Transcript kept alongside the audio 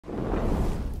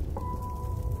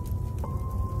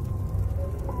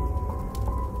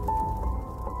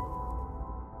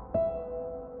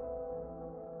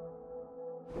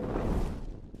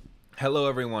Hello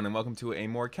everyone and welcome to a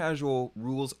more casual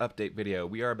rules update video.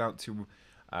 We are about to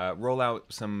roll out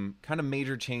some kind of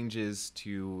major changes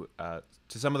to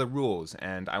some of the rules,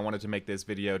 and I wanted to make this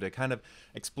video to kind of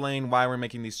explain why we're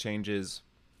making these changes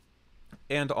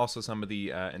and also some of the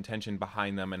intention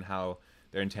behind them and how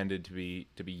they're intended to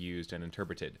be used and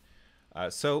interpreted.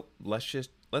 So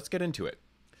let's get into it.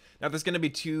 Now, there's going to be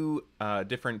two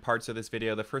different parts of this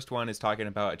video. The first one is talking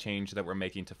about a change that we're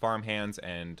making to farm hands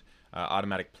and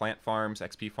automatic plant farms,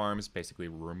 XP farms, basically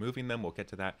removing them. We'll get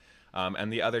to that.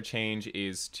 And the other change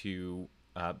is to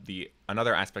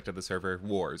another aspect of the server,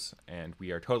 wars, and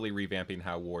we are totally revamping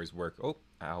how wars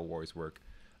work.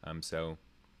 So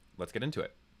let's get into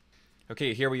it.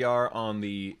 Okay, here we are on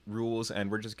the rules,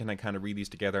 and we're just going to kind of read these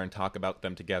together and talk about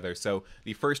them together. So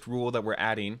the first rule that we're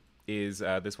adding is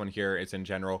this one here. It's in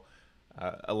general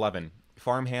 11.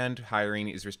 Farmhand hiring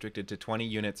is restricted to 20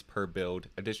 units per build.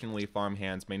 Additionally,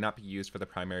 farmhands may not be used for the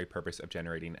primary purpose of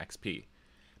generating XP.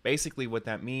 Basically, what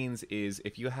that means is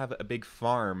if you have a big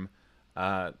farm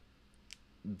that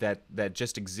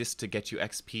just exists to get you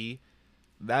XP,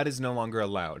 that is no longer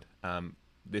allowed.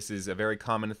 This is a very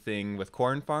common thing with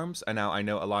corn farms, and now I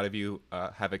know a lot of you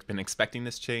have been expecting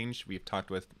this change. We've talked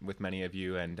with many of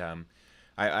you, and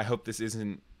I hope this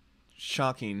isn't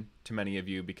shocking to many of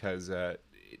you, because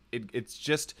it's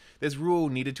just, this rule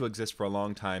needed to exist for a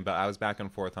long time, but I was back and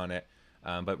forth on it.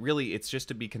 But really, it's just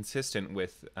to be consistent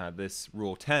with this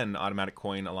Rule 10, automatic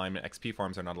coin alignment XP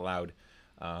farms are not allowed,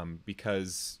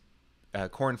 because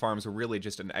corn farms were really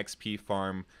just an XP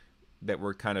farm that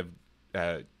were kind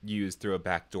of used through a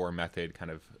backdoor method, kind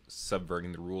of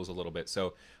subverting the rules a little bit.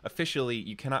 So officially,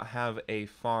 you cannot have a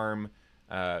farm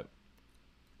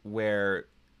where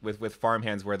with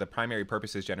farmhands where the primary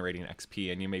purpose is generating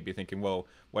XP, and you may be thinking, well,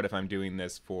 what if I'm doing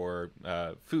this for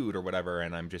food or whatever,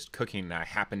 and I'm just cooking and I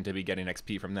happen to be getting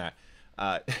XP from that?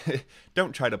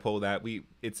 Don't try to pull that.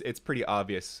 It's pretty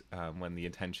obvious when the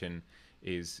intention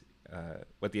is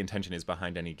what the intention is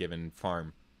behind any given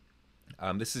farm.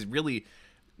 This is really,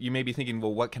 you may be thinking,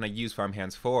 well, what can I use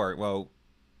farmhands for? Well,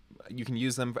 you can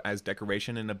use them as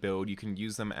decoration in a build. You can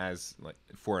use them as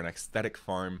for an aesthetic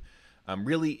farm.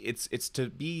 Really, it's to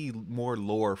be more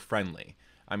lore friendly.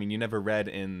 I mean, you never read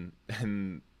in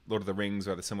Lord of the Rings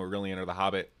or the Silmarillion or the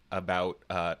Hobbit about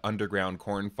underground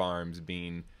corn farms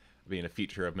being a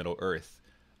feature of Middle Earth.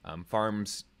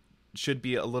 Farms should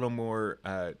be a little more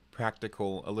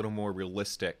practical, a little more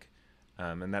realistic,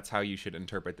 and that's how you should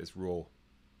interpret this rule.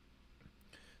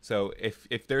 So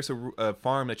if there's a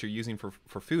farm that you're using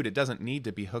for food, it doesn't need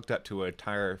to be hooked up to an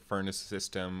entire furnace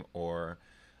system, or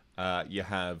you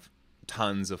have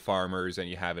tons of farmers and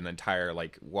you have an entire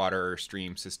water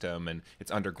stream system and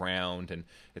it's underground and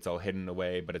it's all hidden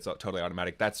away, but it's all totally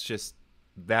automatic.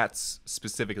 That's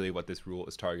specifically what this rule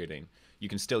is targeting. You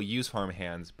can still use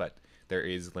farmhands, but there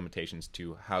is limitations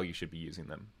to how you should be using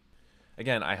them.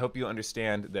 Again, I hope you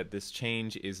understand that this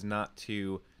change is not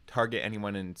to target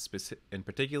anyone in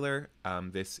particular.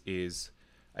 This is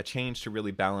a change to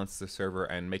really balance the server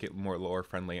and make it more lore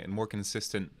friendly and more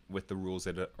consistent with the rules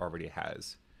that it already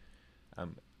has.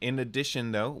 In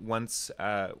addition, though, once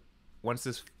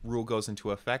this rule goes into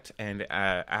effect, and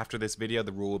after this video,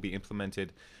 the rule will be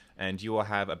implemented, and you will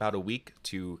have about a week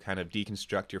to kind of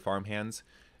deconstruct your farmhands.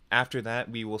 After that,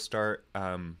 we will start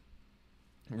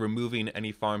removing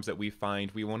any farms that we find.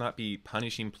 We will not be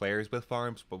punishing players with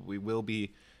farms, but we will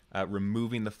be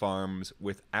removing the farms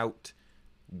without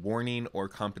warning or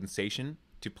compensation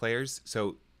to players.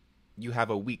 So you have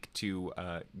a week to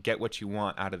get what you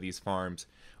want out of these farms,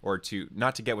 or to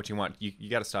not to get what you want. You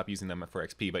got to stop using them for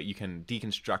XP, but you can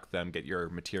deconstruct them, get your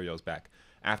materials back.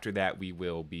 After that, we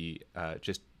will be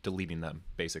just deleting them,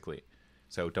 basically.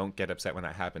 So don't get upset when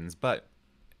that happens. But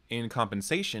in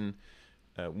compensation,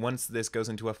 once this goes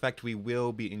into effect, we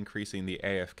will be increasing the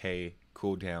AFK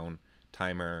cooldown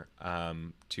timer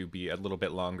to be a little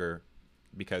bit longer,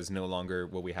 because no longer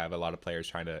will we have a lot of players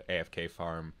trying to AFK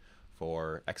farm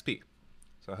for XP.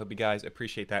 So I hope you guys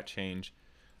appreciate that change.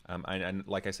 And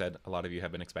like I said, a lot of you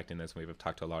have been expecting this, and we've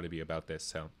talked to a lot of you about this.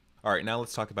 So, all right, now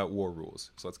let's talk about war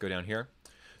rules. So let's go down here.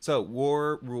 So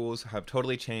war rules have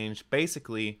totally changed.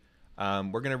 Basically,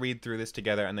 we're going to read through this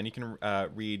together, and then you can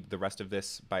read the rest of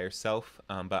this by yourself.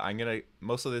 But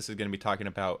most of this is going to be talking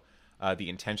about the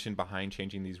intention behind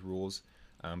changing these rules.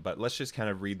 But let's just kind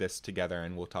of read this together,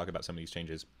 and we'll talk about some of these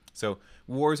changes. So,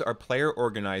 wars are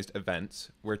player-organized events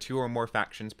where two or more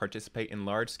factions participate in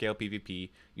large-scale PvP,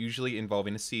 usually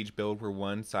involving a siege build where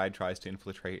one side tries to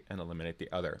infiltrate and eliminate the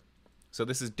other. So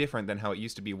this is different than how it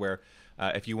used to be, where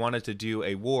if you wanted to do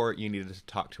a war, you needed to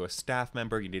talk to a staff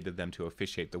member, you needed them to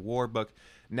officiate the war book.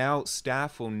 Now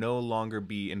staff will no longer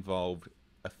be involved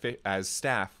as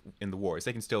staff in the wars.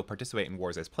 They can still participate in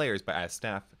wars as players, but as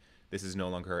staff, this is no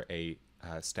longer a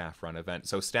staff-run event.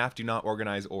 So staff do not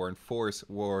organize or enforce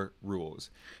war rules.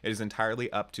 It is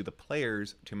entirely up to the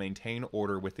players to maintain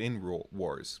order within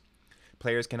wars.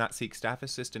 Players cannot seek staff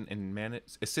assistance in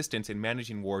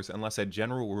managing wars unless a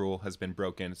general rule has been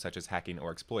broken, such as hacking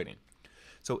or exploiting.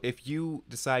 So if you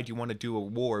decide you want to do a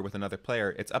war with another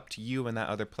player, it's up to you and that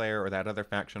other player or that other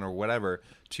faction or whatever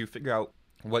to figure out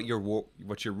what your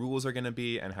rules are going to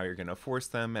be and how you're going to enforce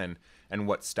them, and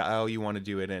what style you want to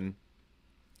do it in.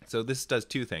 So this does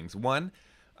two things. One,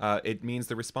 it means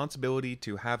the responsibility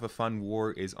to have a fun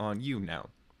war is on you now.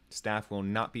 Staff will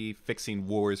not be fixing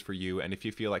wars for you, and if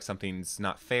you feel like something's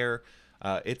not fair,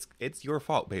 it's your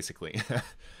fault, basically.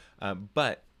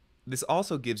 But this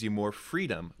also gives you more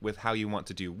freedom with how you want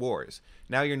to do wars.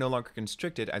 Now you're no longer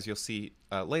constricted, as you'll see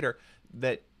later,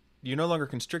 that you're no longer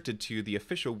constricted to the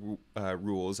official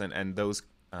rules and those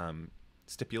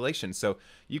stipulations. So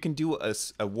you can do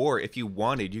a war if you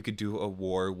wanted. You could do a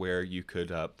war where you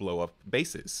could blow up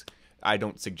bases. I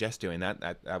don't suggest doing that.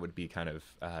 That would be kind of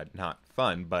not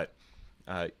fun, but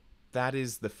that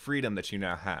is the freedom that you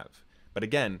now have. But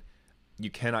again,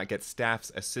 you cannot get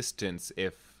staff's assistance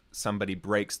if somebody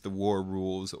breaks the war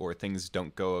rules or things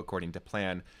don't go according to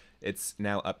plan. It's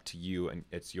now up to you, and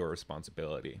it's your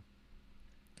responsibility.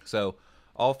 So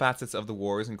all facets of the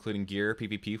wars, including gear,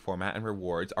 PvP format, and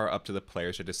rewards, are up to the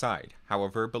players to decide.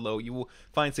 However, below you will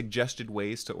find suggested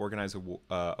ways to organize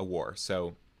a war.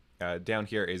 So down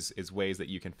here is ways that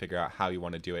you can figure out how you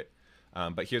want to do it.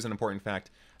 But here's an important fact.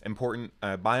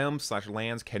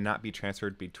 Biomes/lands cannot be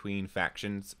transferred between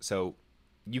factions. So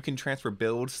you can transfer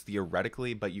builds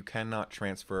theoretically, but you cannot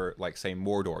transfer, like, say,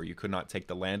 Mordor. You could not take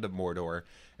the land of Mordor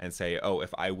and say, oh,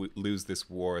 if I lose this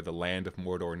war, the land of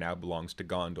Mordor now belongs to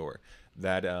Gondor.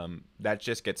 That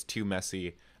just gets too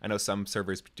messy. I know some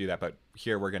servers do that, but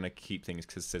here we're going to keep things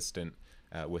consistent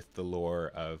with the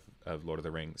lore of Lord of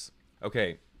the Rings.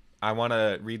 Okay, I want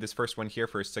to read this first one here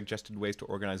for suggested ways to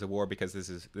organize a war, because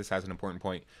this has an important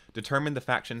point. Determine the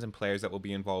factions and players that will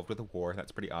be involved with a war.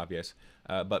 That's pretty obvious.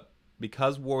 But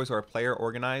because wars are player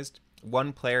organized,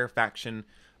 one player faction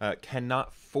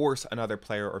cannot force another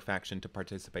player or faction to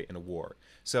participate in a war.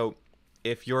 So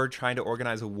if you're trying to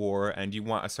organize a war and you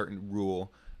want a certain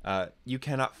rule, you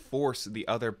cannot force the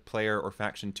other player or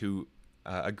faction to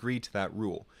agree to that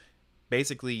rule.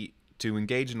 Basically, to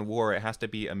engage in a war, it has to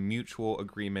be a mutual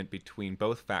agreement between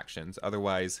both factions.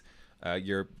 Otherwise,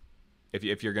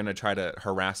 if you're going to try to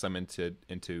harass them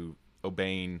into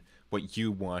obeying what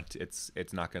you want, it's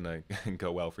not going to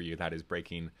go well for you. That is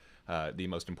breaking the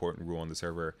most important rule on the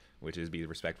server, which is be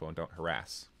respectful and don't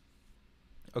harass.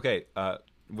 Okay,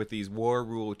 with these war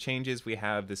rule changes, we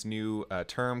have this new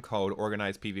term called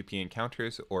Organized PvP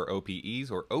Encounters, or OPEs,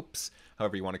 or OPEs,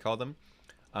 however you want to call them.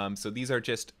 So these are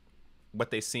just what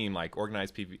they seem like,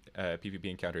 organized PvP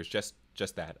encounters, just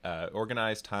that.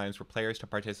 Organized times for players to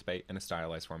participate in a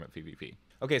stylized form of PvP.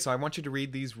 Okay, so I want you to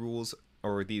read these rules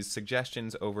or these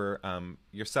suggestions over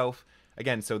yourself.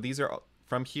 Again, so these are,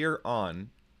 from here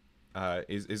on,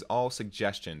 is all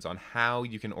suggestions on how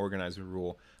you can organize a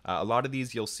rule. A lot of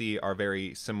these you'll see are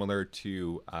very similar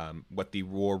to what the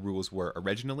war rules were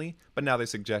originally, but now they're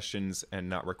suggestions and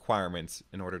not requirements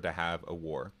in order to have a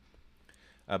war.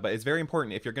 But it's very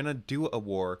important, if you're going to do a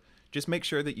war, just make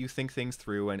sure that you think things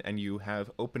through and you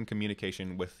have open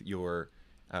communication with your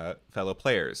fellow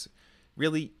players.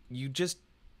 Really, you just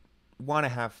want to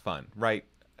have fun, right?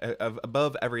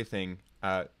 Above everything,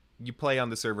 you play on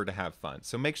the server to have fun.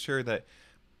 So make sure that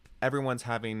everyone's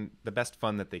having the best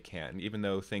fun that they can, even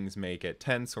though things may get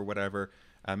tense or whatever.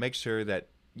 Make sure that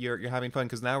you're having fun,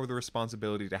 because now the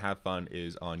responsibility to have fun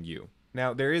is on you.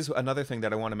 Now, there is another thing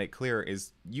that I want to make clear,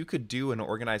 is you could do an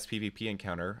organized PvP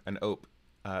encounter, an OP,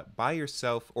 by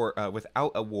yourself or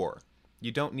without a war.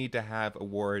 You don't need to have a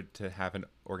war to have an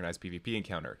organized PvP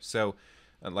encounter. So,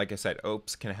 like I said,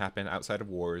 OPs can happen outside of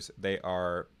wars. They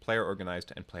are player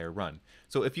organized and player run.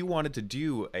 So if you wanted to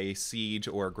do a siege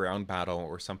or a ground battle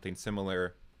or something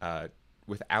similar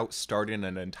without starting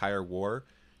an entire war,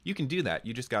 you can do that.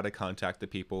 You just got to contact the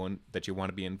people that you want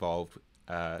to be involved,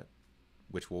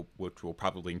 which will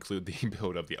probably include the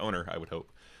build of the owner, I would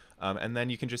hope. And then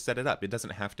you can just set it up. It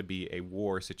doesn't have to be a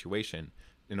war situation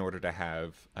in order to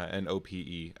have an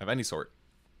OPE of any sort.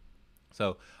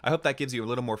 So I hope that gives you a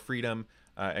little more freedom,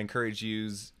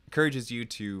 encourages you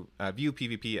to view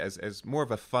PvP as more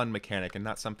of a fun mechanic and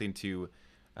not something to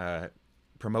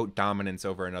promote dominance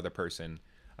over another person.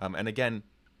 And again,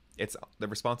 it's the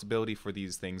responsibility for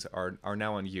these things are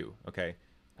now on you. Okay,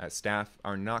 staff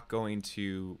are not going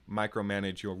to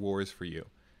micromanage your wars for you.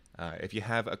 If you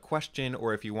have a question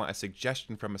or if you want a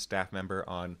suggestion from a staff member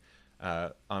on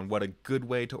what a good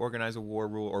way to organize a war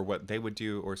rule or what they would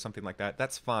do or something like that,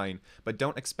 that's fine. But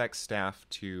don't expect staff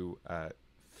to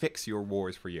fix your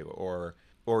wars for you or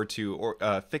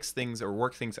to fix things or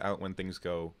work things out when things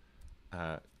go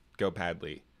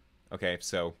badly. Okay,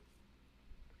 so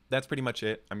that's pretty much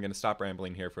it. I'm going to stop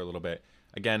rambling here for a little bit.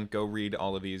 Again, go read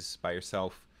all of these by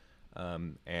yourself,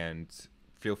 and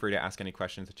feel free to ask any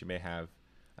questions that you may have.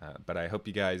 But I hope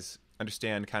you guys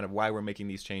understand kind of why we're making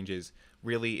these changes.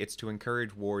 Really, it's to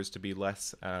encourage wars to be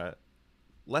less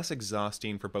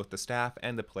exhausting for both the staff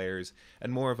and the players,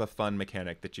 and more of a fun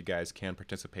mechanic that you guys can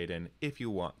participate in if you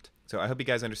want. So I hope you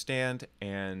guys understand,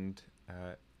 and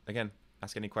again,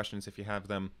 ask any questions if you have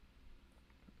them,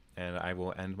 and I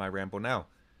will end my ramble now.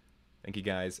 Thank you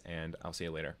guys, and I'll see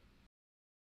you later.